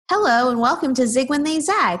Hello, and welcome to Zig When They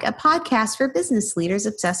Zag, a podcast for business leaders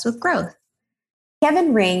obsessed with growth.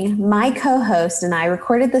 Kevin Ring, my co-host, and I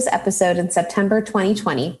recorded this episode in September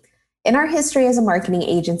 2020. In our history as a marketing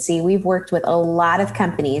agency, we've worked with a lot of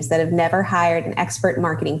companies that have never hired an expert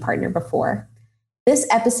marketing partner before. This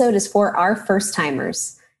episode is for our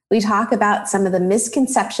first-timers. We talk about some of the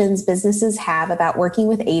misconceptions businesses have about working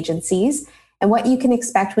with agencies and what you can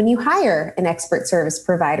expect when you hire an expert service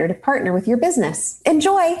provider to partner with your business.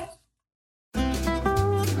 Enjoy!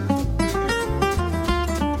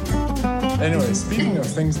 Anyway, speaking of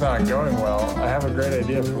things not going well, I have a great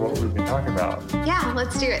idea for what we can talk about. Yeah,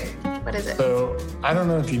 let's do it. What is it? So, I don't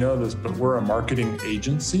know if you know this, but we're a marketing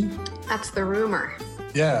agency. That's the rumor.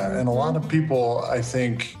 Yeah, and a lot of people, I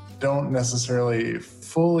think, don't necessarily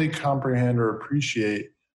fully comprehend or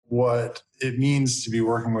appreciate what it means to be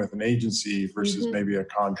working with an agency versus maybe a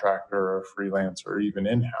contractor or a freelancer or even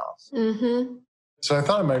in-house. So I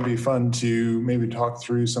thought it might be fun to maybe talk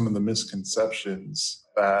through some of the misconceptions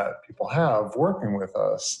that people have working with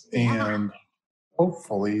us and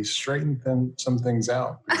hopefully straighten some things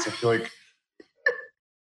out. Because I feel like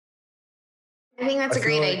I think that's a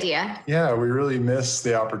great idea. Yeah, we really miss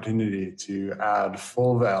the opportunity to add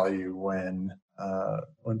full value when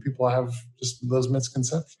people have just those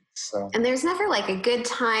misconceptions. So. And there's never like a good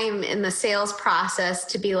time in the sales process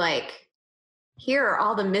to be like, here are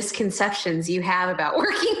all the misconceptions you have about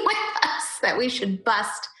working with us that we should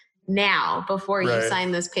bust now before you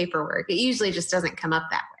sign this paperwork. It usually just doesn't come up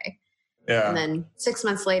that way. Yeah. And then 6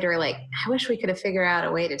 months later, like, I wish we could have figured out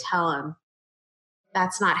a way to tell them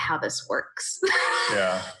that's not how this works.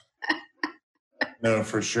 Yeah. No,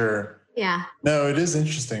 for sure. Yeah. No, it is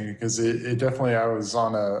interesting because it definitely, I was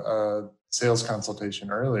on a sales consultation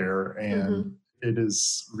earlier, and it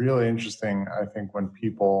is really interesting, I think, when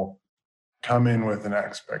people come in with an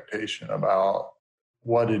expectation about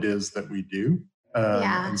what it is that we do.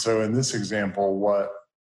 And so in this example, what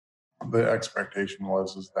the expectation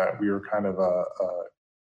was is that we were kind of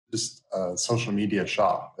just a social media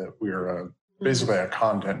shop, that we were basically a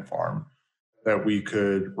content farm that we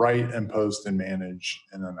could write and post and manage,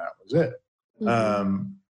 and then that was it.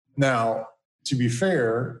 Now, to be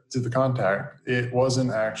fair to the contact, it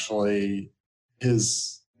wasn't actually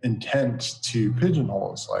his intent to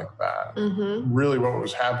pigeonhole us like that. Really what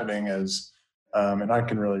was happening is, and I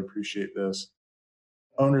can really appreciate this,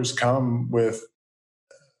 owners come with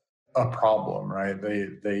a problem, right?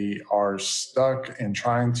 They are stuck in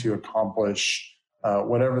trying to accomplish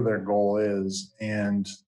whatever their goal is. And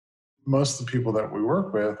most of the people that we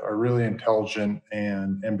work with are really intelligent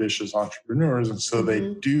and ambitious entrepreneurs. And so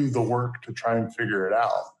they do the work to try and figure it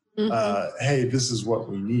out. Hey, this is what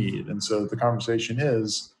we need. And so the conversation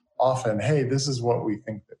is often, hey, this is what we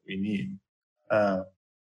think that we need.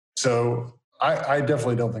 So I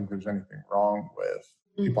definitely don't think there's anything wrong with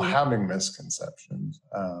people having misconceptions.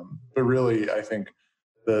 But really, I think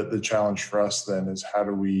the challenge for us then is, how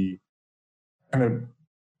do we kind of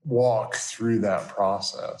walk through that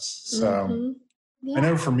process? So I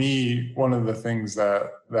know for me, one of the things that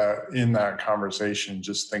in that conversation,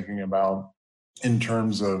 just thinking about in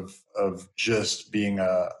terms of just being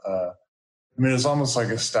it's almost like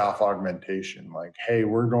a staff augmentation. Like, hey,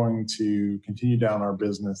 we're going to continue down our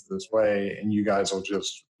business this way, and you guys will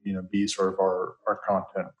just, be sort of our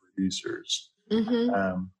content producers.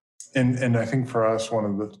 And I think for us, one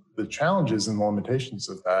of the challenges and limitations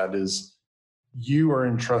of that is you are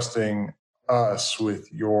entrusting us with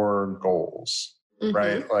your goals,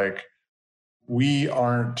 right? Like, we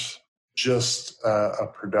aren't just a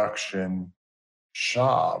production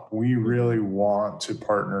shop. We really want to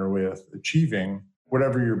partner with achieving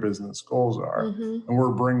whatever your business goals are. And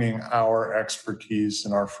we're bringing our expertise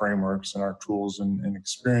and our frameworks and our tools and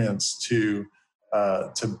experience to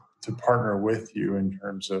partner with you in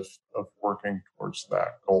terms of working towards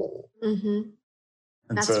that goal. And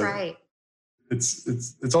that's so right.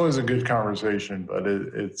 It's always a good conversation, but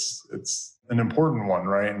it's an important one,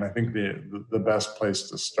 right? And I think the best place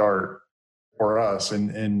to start for us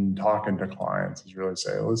in talking to clients is really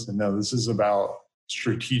say, listen, no, this is about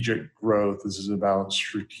strategic growth. This is about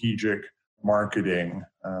strategic marketing.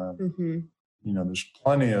 There's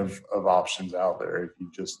plenty of options out there if you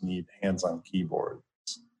just need hands on keyboard.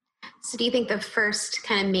 So do you think the first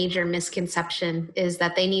kind of major misconception is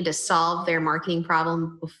that they need to solve their marketing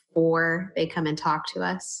problem before they come and talk to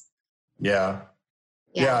us? Yeah,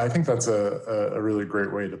 I think that's a really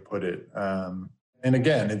great way to put it. And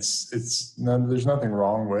again, there's nothing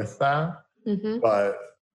wrong with that. But,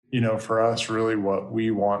 for us, really what we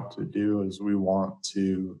want to do is we want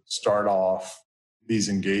to start off these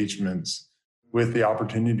engagements with the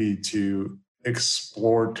opportunity to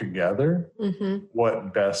explore together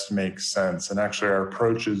what best makes sense. And actually our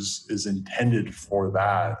approach is intended for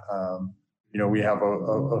that. We have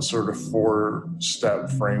a sort of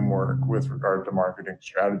 4-step framework with regard to marketing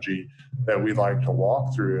strategy that we like to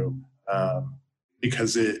walk through,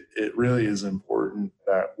 because it really is important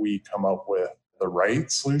that we come up with the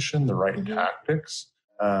right solution, the right tactics,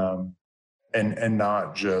 and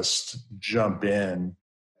not just jump in.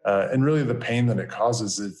 And really the pain that it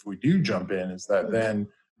causes if we do jump in is that then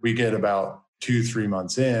we get about 2-3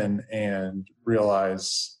 months in and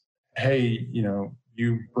realize, hey,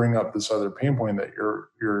 you bring up this other pain point that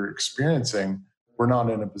you're experiencing. We're not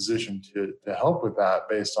in a position to help with that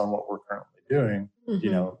based on what we're currently doing.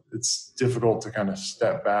 It's difficult to kind of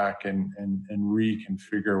step back and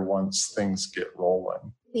reconfigure once things get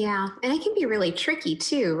rolling. Yeah. And it can be really tricky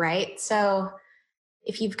too, right? So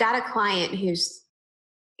if you've got a client who's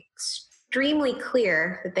extremely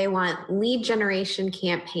clear that they want lead generation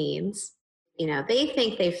campaigns, they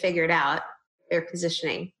think they've figured out their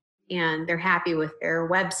positioning and they're happy with their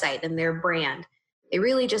website and their brand. They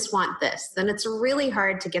really just want this. Then it's really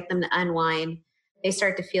hard to get them to unwind. They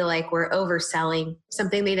start to feel like we're overselling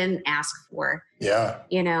something they didn't ask for. Yeah.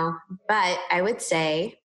 But I would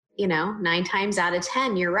say, 9 times out of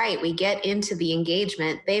 10, you're right. We get into the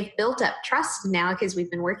engagement. They've built up trust now because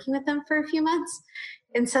we've been working with them for a few months.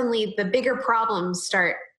 And suddenly the bigger problems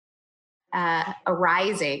start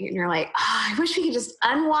arising. And you're like, I wish we could just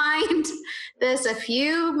unwind this a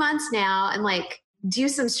few months now and do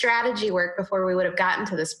some strategy work before we would have gotten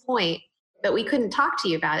to this point. But we couldn't talk to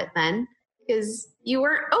you about it then because you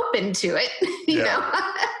weren't open to it, you know?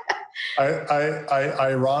 I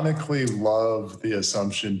ironically love the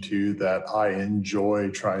assumption too that I enjoy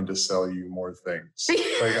trying to sell you more things.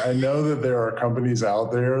 I know that there are companies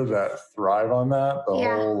out there that thrive on that. The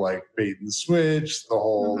whole bait and switch, the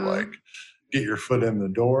whole get your foot in the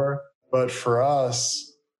door. But for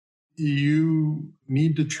us, you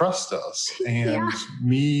need to trust us. And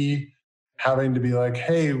me having to be like,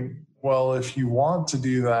 hey, well, if you want to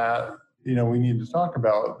do that, we need to talk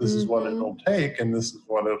about this is what it'll take and this is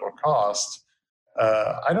what it'll cost.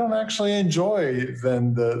 I don't actually enjoy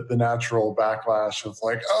then the natural backlash of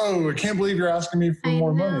oh, I can't believe you're asking me for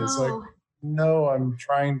more money. It's no, I'm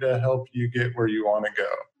trying to help you get where you want to go.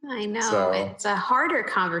 I know. So, it's a harder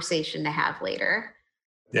conversation to have later.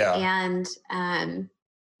 Yeah. And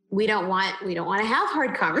we don't want to have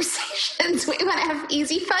hard conversations. We want to have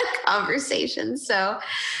easy, fun conversations. So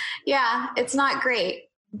yeah, it's not great.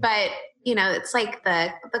 But it's like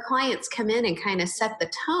the clients come in and kind of set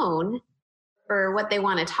the tone for what they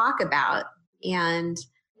want to talk about. And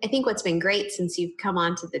I think what's been great since you've come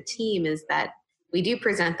onto the team is that we do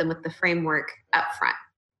present them with the framework up front.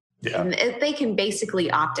 Yeah. And they can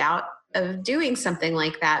basically opt out of doing something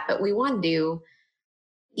like that, but we want to do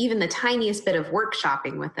even the tiniest bit of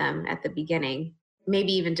workshopping with them at the beginning,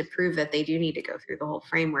 maybe even to prove that they do need to go through the whole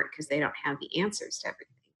framework because they don't have the answers to everything.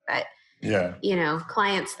 But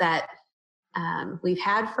clients that we've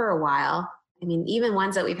had for a while, even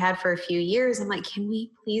ones that we've had for a few years, I'm like, can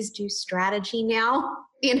we please do strategy now?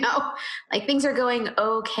 Things are going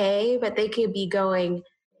okay, but they could be going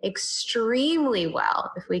extremely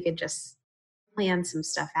well if we could just plan some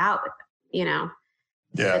stuff out with them,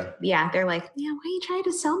 Yeah. But they're like, why are you trying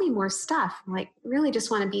to sell me more stuff? I'm like, really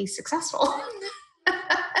just want to be successful.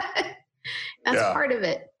 That's part of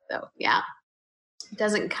it. So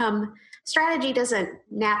strategy doesn't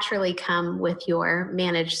naturally come with your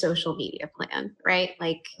managed social media plan, right?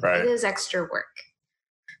 It is extra work.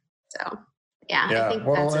 So I think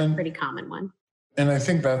that's a pretty common one. And I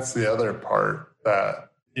think that's the other part that,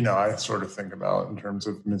 I sort of think about in terms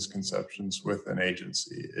of misconceptions with an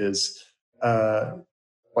agency is,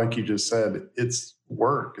 like you just said, it's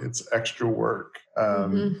work, it's extra work.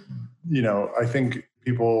 I think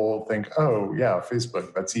people think, oh yeah,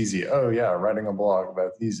 Facebook, that's easy. Oh yeah, writing a blog,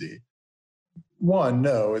 that's easy. One,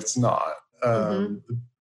 no, it's not.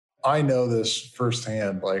 I know this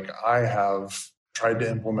firsthand. I have tried to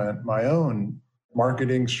implement my own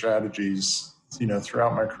marketing strategies,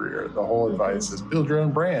 throughout my career. The whole advice is build your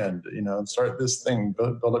own brand, start this thing,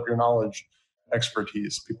 build up your knowledge,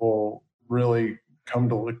 expertise. People really come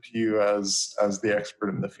to look to you as the expert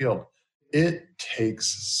in the field. It takes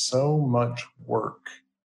so much work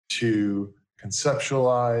to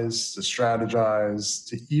conceptualize, to strategize,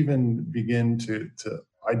 to even begin to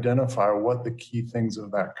identify what the key things of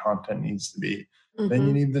that content needs to be. Then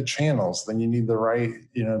you need the channels, then you need the right,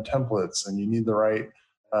 templates, and you need the right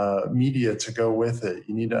media to go with it.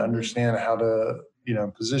 You need to understand how to,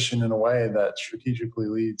 position in a way that strategically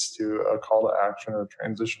leads to a call to action or a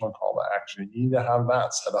transitional call to action. You need to have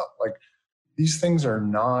that set up. these things are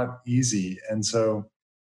not easy. And so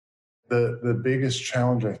the biggest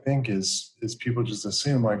challenge, I think, is people just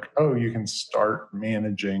assume like, oh, you can start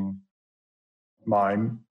managing my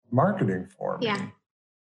marketing for me. Yeah. And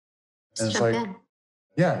Just it's jump like, in.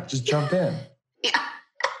 yeah, just jump in. Yeah.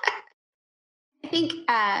 I think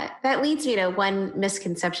that leads me to one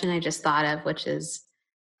misconception I just thought of, which is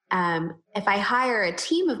if I hire a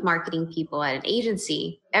team of marketing people at an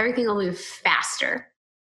agency, everything will move faster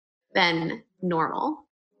than normal,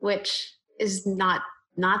 which is not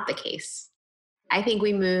the case. I think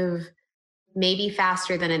we move maybe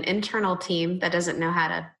faster than an internal team that doesn't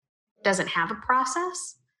have a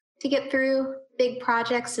process to get through big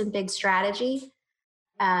projects and big strategy.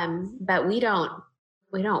 But we don't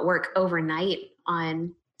work overnight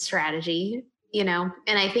on strategy, and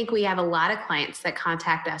I think we have a lot of clients that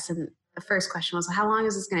contact us and the first question was, how long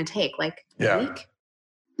is this going to take? Like a week?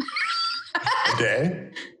 A day?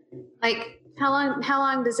 Like how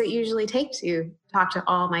long does it usually take to talk to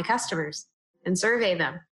all my customers and survey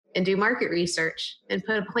them and do market research and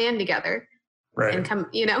put a plan together? Right. And come,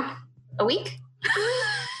 a week?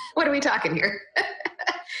 What are we talking here?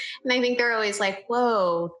 And I think they're always like,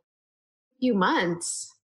 whoa, few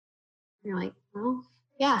months. And you're like, well,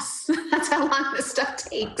 yes, that's how long this stuff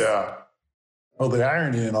takes. Yeah. Well, the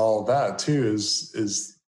irony in all of that too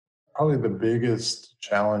is probably the biggest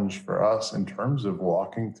challenge for us in terms of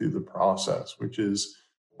walking through the process, which is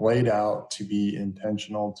laid out to be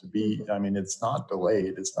intentional, to be, I mean, it's not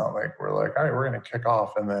delayed. It's not like we're like, all right, we're going to kick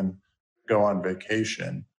off and then go on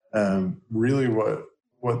vacation. Really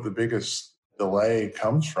what the biggest delay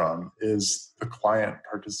comes from is the client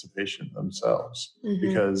participation themselves,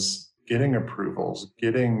 because getting approvals,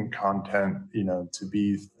 getting content, to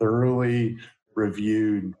be thoroughly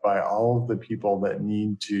reviewed by all of the people that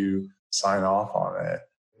need to sign off on it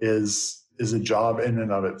is a job in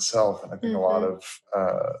and of itself. And I think a lot of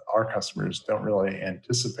our customers don't really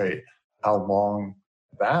anticipate how long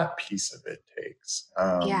that piece of it takes.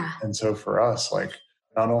 And so for us, like,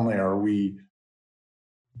 not only are we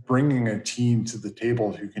bringing a team to the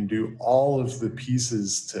table who can do all of the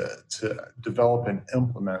pieces to develop and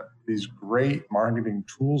implement these great marketing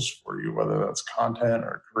tools for you, whether that's content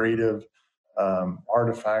or creative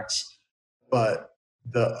artifacts, but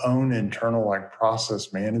the own internal like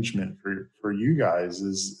process management for you guys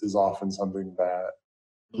is often something that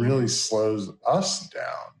really slows us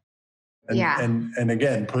down. And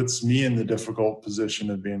again, puts me in the difficult position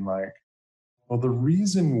of being like, well, the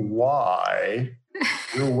reason why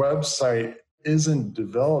your website isn't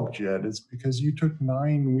developed yet is because you took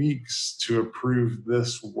 9 weeks to approve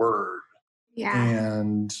this word. Yeah.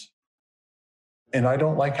 And I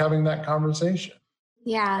don't like having that conversation.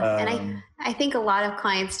 Yeah. And I think a lot of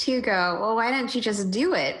clients too go, well, why don't you just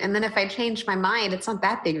do it? And then if I change my mind, it's not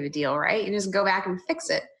that big of a deal, right? You just go back and fix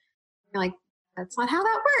it. You're like, that's not how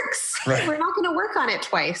that works. Right. We're not going to work on it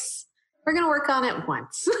twice. We're going to work on it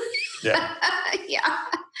once. Yeah. Yeah.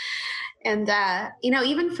 And,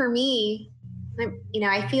 even for me,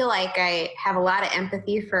 I feel like I have a lot of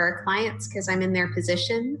empathy for our clients because I'm in their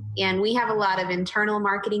position. And we have a lot of internal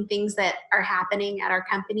marketing things that are happening at our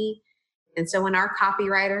company. And so when our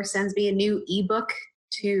copywriter sends me a new ebook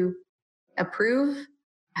to approve,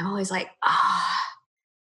 I'm always like, I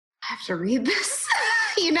have to read this,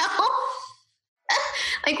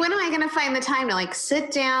 Like, when am I going to find the time to like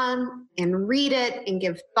sit down and read it and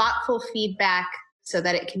give thoughtful feedback so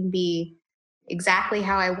that it can be exactly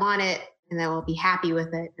how I want it and that we'll be happy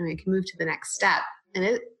with it and we can move to the next step.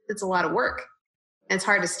 And it's a lot of work. And it's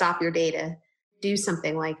hard to stop your day to do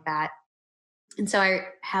something like that. And so I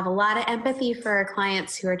have a lot of empathy for our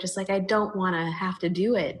clients who are just like, I don't want to have to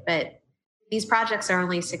do it. But these projects are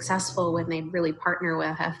only successful when they really partner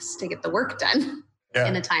with us to get the work done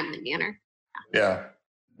in a timely manner. Yeah.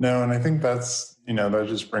 No, and I think that's, that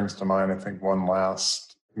just brings to mind, I think, one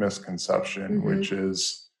last misconception, which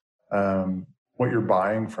is what you're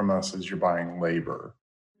buying from us is you're buying labor.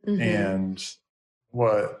 And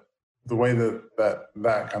the way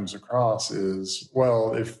that comes across is,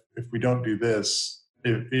 well, if we don't do this,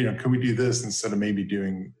 can we do this instead of maybe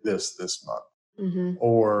doing this month?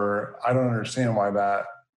 Or I don't understand why that,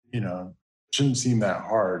 shouldn't seem that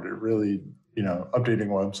hard. It really, updating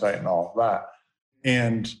a website and all of that.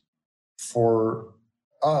 And for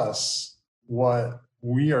us, what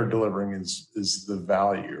we are delivering is the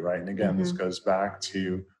value, right? And again, this goes back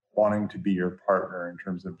to wanting to be your partner in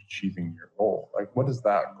terms of achieving your goal. Like, what is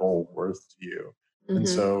that goal worth to you? And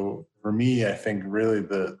so for me, I think really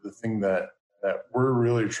the thing that we're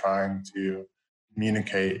really trying to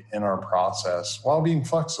communicate in our process while being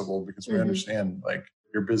flexible, because we understand like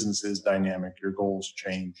your business is dynamic, your goals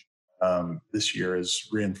change this year has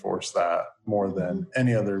reinforced that more than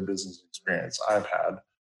any other business experience I've had.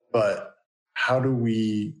 But how do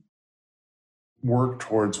we work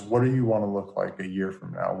towards what do you want to look like a year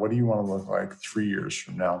from now? What do you want to look like 3 years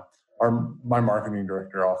from now? My marketing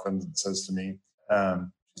director often says to me,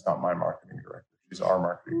 she's not my marketing director, she's our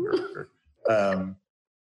marketing director.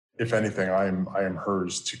 If anything, I am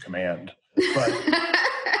hers to command. But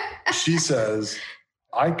she says,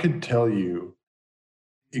 I could tell you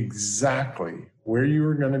exactly where you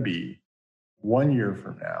are going to be 1 year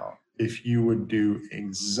from now if you would do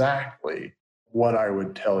exactly what I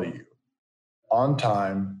would tell you on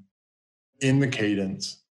time, in the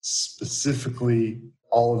cadence, specifically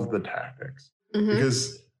all of the tactics.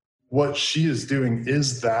 Because what she is doing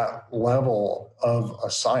is that level of a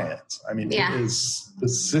science. I mean, it is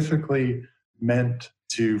specifically meant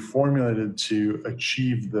to formulated to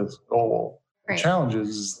achieve this goal. Right. The challenge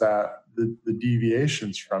is that the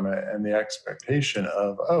deviations from it and the expectation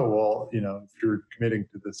of, oh, well, if you're committing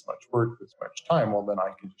to this much work, this much time, well, then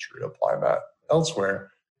I can just reapply that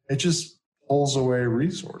elsewhere. It just pulls away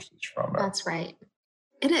resources from it. That's right.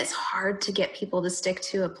 And it's hard to get people to stick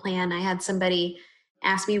to a plan. I had somebody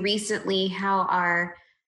ask me recently how our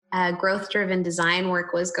growth-driven design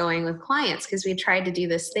work was going with clients, because we tried to do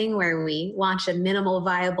this thing where we launch a minimal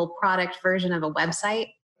viable product version of a website,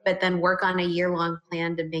 but then work on a year-long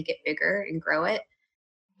plan to make it bigger and grow it.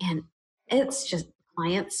 And it's just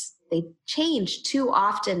clients, they change too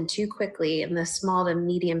often, too quickly in the small to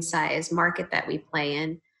medium-sized market that we play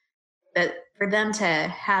in, that for them to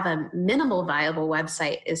have a minimal viable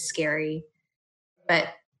website is scary. But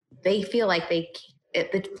they feel like the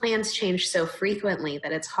plans change so frequently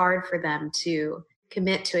that it's hard for them to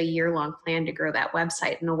commit to a year-long plan to grow that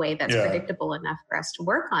website in a way that's predictable enough for us to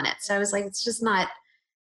work on it. So I was like, it's not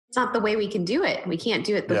the way we can do it. We can't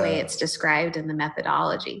do it the way it's described in the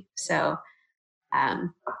methodology. So and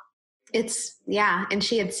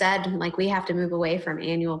she had said, like, we have to move away from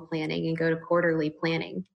annual planning and go to quarterly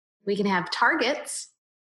planning. We can have targets,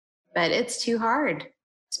 but it's too hard.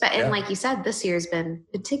 And like you said, this year's been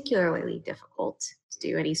particularly difficult to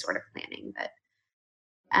do any sort of planning. But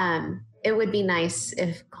it would be nice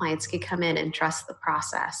if clients could come in and trust the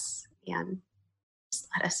process and just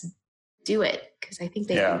let us do it, because I think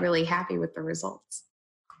they'd be really happy with the results.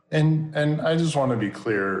 And I just want to be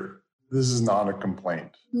clear, this is not a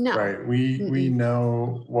complaint. No. Right? We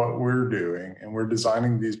know what we're doing, and we're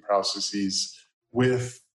designing these processes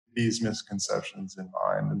with these misconceptions in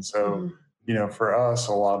mind. And so, for us,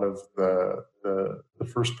 a lot of the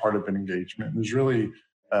first part of an engagement, there's really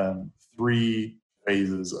 3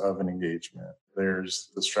 phases of an engagement.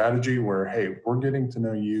 There's the strategy where, hey, we're getting to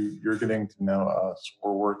know you, you're getting to know us.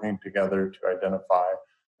 We're working together to identify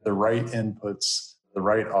the right inputs, the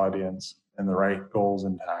right audience, and the right goals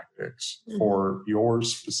and tactics for your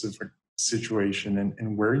specific situation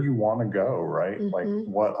and where you want to go, right? Like,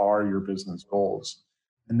 what are your business goals?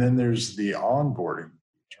 And then there's the onboarding,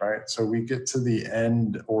 right? So we get to the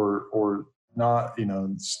end or not,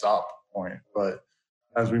 stop point, but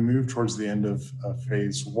as we move towards the end of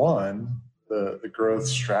phase 1, the growth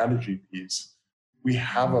strategy piece, we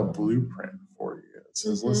have a blueprint for you. It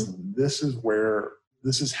says, listen, this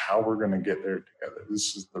is how we're going to get there together.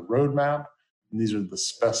 This is the roadmap, and these are the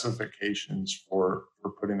specifications for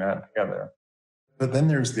putting that together. But then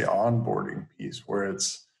there's the onboarding piece where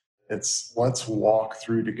it's let's walk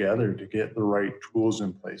through together to get the right tools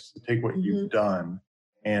in place to take what you've done.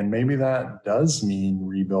 And maybe that does mean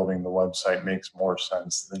rebuilding the website makes more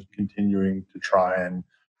sense than continuing to try and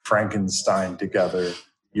Frankenstein together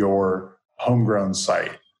your homegrown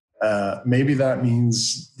site. Maybe that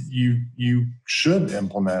means you should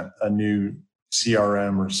implement a new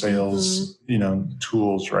CRM or sales,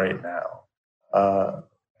 tools right now.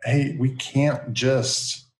 Hey, we can't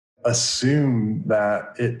just assume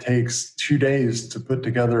that it takes 2 days to put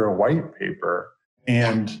together a white paper.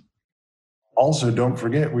 And also, don't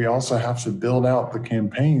forget, we also have to build out the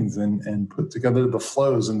campaigns and put together the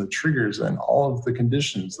flows and the triggers and all of the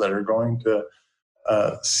conditions that are going to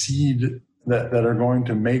seed that are going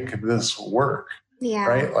to make this work.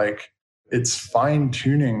 Right? Like, it's fine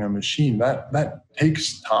tuning a machine that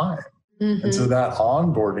takes time. And so that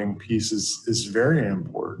onboarding piece is very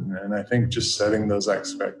important. And I think just setting those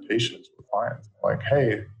expectations with clients, like,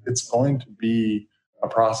 hey, it's going to be a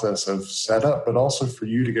process of setup, but also for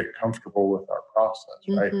you to get comfortable with our process,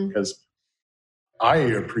 right? Because I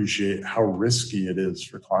appreciate how risky it is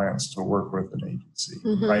for clients to work with an agency,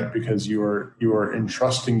 right? Because you are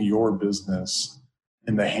entrusting your business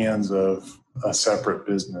in the hands of a separate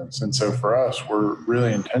business. And so for us, we're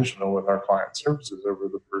really intentional with our client services over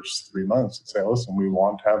the first 3 months to say, listen, we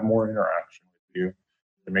want to have more interaction with you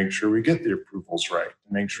to make sure we get the approvals right,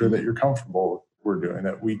 to make sure that you're comfortable with what we're doing,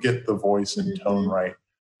 that we get the voice and tone right,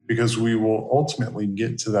 because we will ultimately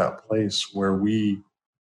get to that place where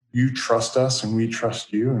you trust us and we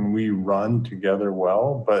trust you and we run together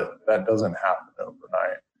well, but that doesn't happen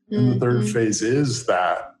overnight. And the third phase is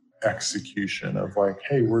that execution of like,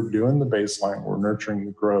 hey, we're doing the baseline, we're nurturing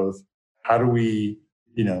the growth. How do we,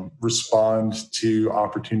 respond to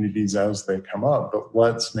opportunities as they come up? But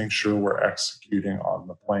let's make sure we're executing on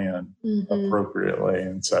the plan appropriately.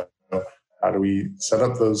 And so how do we set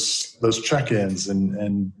up those check-ins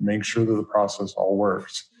and make sure that the process all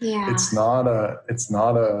works? Yeah. It's not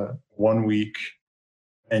a 1 week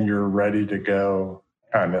and you're ready to go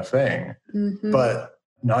kind of thing. But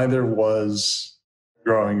neither was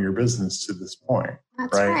growing your business to this point.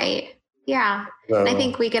 That's right. Yeah. So, and I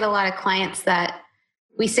think we get a lot of clients that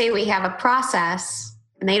we say we have a process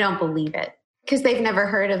and they don't believe it because they've never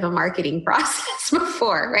heard of a marketing process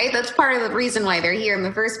before, right? That's part of the reason why they're here in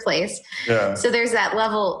the first place. Yeah. So there's that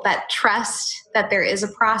level, that trust that there is a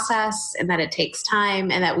process and that it takes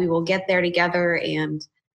time and that we will get there together, and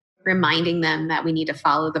reminding them that we need to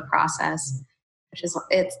follow the process, which is,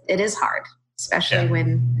 it is hard, especially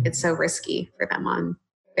when it's so risky for them on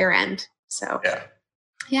their end. So,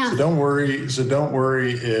 yeah. So don't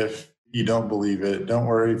worry if you don't believe it. Don't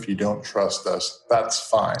worry if you don't trust us. That's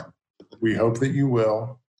fine. We hope that you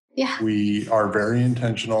will. Yeah. We are very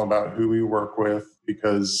intentional about who we work with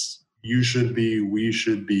because you should be, we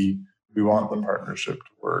should be. We want the partnership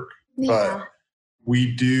to work. Yeah. But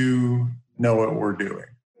we do know what we're doing.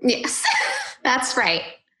 Yes, that's right.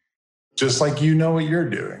 Just like you know what you're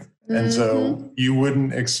doing. And so you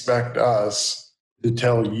wouldn't expect us to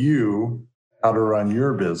tell you how to run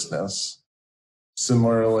your business.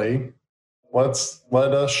 Similarly,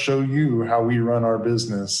 let us show you how we run our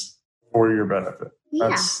business for your benefit.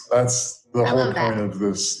 Yeah. That's the whole point of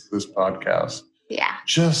this podcast. Yeah.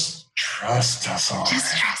 Just trust us on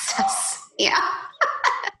Just trust us. Yeah.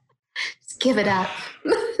 Just give it up.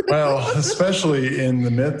 Well, especially in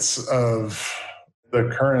the midst of the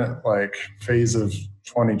current phase of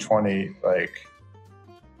 2020,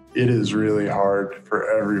 it is really hard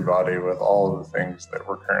for everybody with all of the things that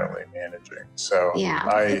we're currently managing. So yeah,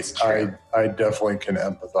 I definitely can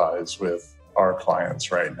empathize with our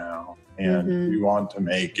clients right now. And we want to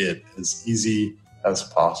make it as easy as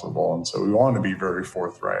possible. And so we want to be very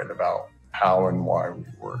forthright about how and why we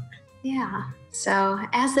work. Yeah. So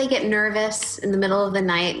as they get nervous in the middle of the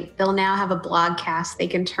night, they'll now have a blogcast they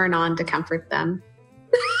can turn on to comfort them.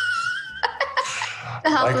 To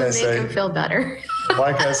help them make them feel better.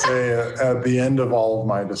 Like I say at the end of all of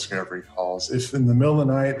my discovery calls, if in the middle of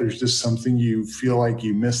the night there's just something you feel like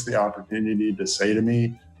you missed the opportunity to say to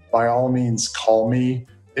me, by all means, call me.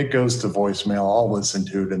 It goes to voicemail. I'll listen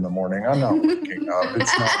to it in the morning. I'm not waking up.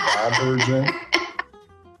 It's not that urgent.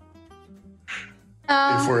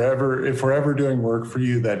 If we're ever doing work for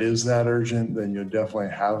you that is that urgent, then you'll definitely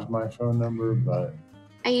have my phone number. But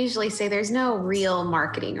I usually say there's no real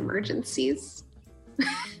marketing emergencies.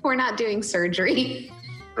 We're not doing surgery.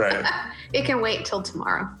 Right. It can wait till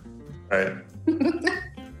tomorrow. Right.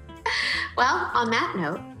 Well, on that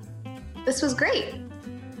note, this was great.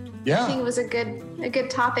 Yeah. I think it was a good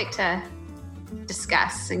topic to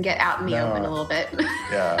discuss and get out in the open a little bit.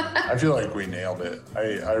 Yeah. I feel like we nailed it.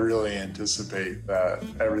 I really anticipate that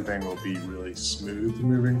everything will be really smooth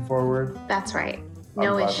moving forward. That's right.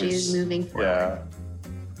 No issues moving forward. Yeah.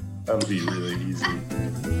 That'll be really easy.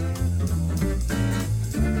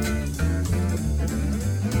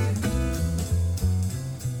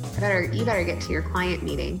 You better get to your client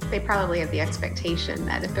meeting. They probably have the expectation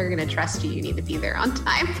that if they're going to trust you, you need to be there on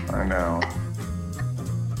time. I know.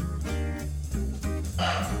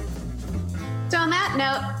 So on that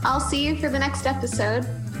note, I'll see you for the next episode.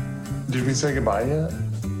 Did we say goodbye yet?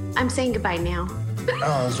 I'm saying goodbye now. Oh,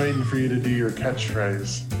 I was waiting for you to do your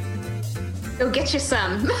catchphrase. Go get you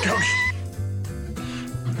some.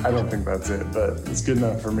 I don't think that's it, but it's good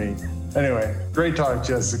enough for me. Anyway, great talk,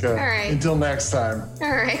 Jessica. All right. Until next time.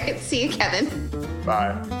 All right. See you, Kevin.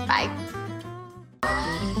 Bye. Bye.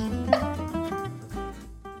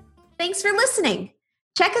 Thanks for listening.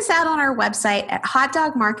 Check us out on our website at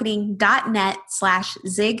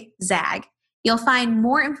hotdogmarketing.net/zigzag. You'll find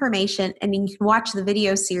more information and you can watch the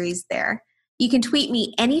video series there. You can tweet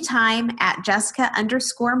me anytime at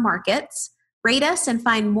Jessica_markets. Rate us and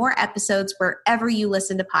find more episodes wherever you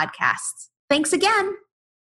listen to podcasts. Thanks again.